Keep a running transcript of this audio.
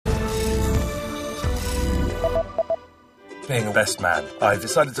being a best man, I've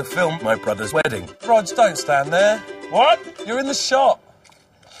decided to film my brother's wedding. Rog, don't stand there. What? You're in the shot.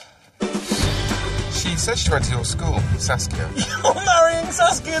 She said she went to your school, Saskia. You're marrying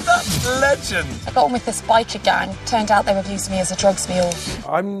Saskia? That's legend. I got on with this biker gang. Turned out they were using me as a drugs mule.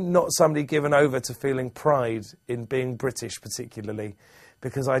 I'm not somebody given over to feeling pride in being British particularly,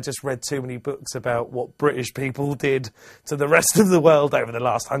 because I just read too many books about what British people did to the rest of the world over the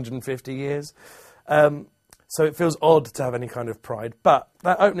last 150 years. So it feels odd to have any kind of pride. But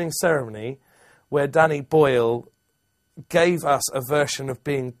that opening ceremony where Danny Boyle gave us a version of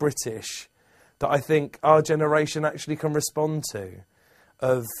being British that I think our generation actually can respond to,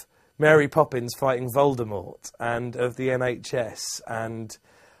 of Mary Poppins fighting Voldemort, and of the NHS, and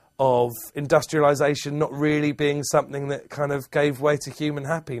of industrialisation not really being something that kind of gave way to human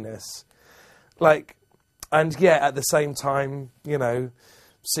happiness. And yet at the same time, you know,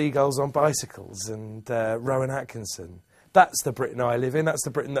 seagulls on bicycles and Rowan Atkinson. That's the Britain I live in. That's the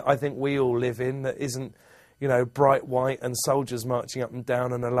Britain that I think we all live in, that isn't, you know, bright white and soldiers marching up and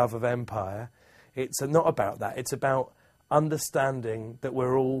down and a love of empire. It's not about that. It's about understanding that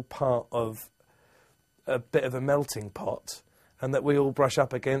we're all part of a bit of a melting pot and that we all brush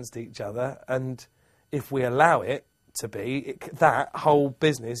up against each other. And if we allow it to be, that whole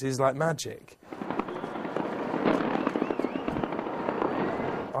business is like magic.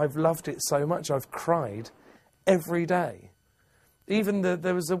 I've loved it so much. I've cried every day. Even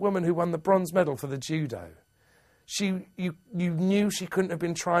there was a woman who won the bronze medal for the judo. You knew she couldn't have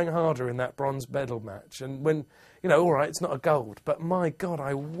been trying harder in that bronze medal match. And when, you know, all right, it's not a gold, but my God,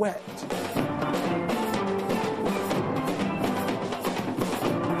 I wept.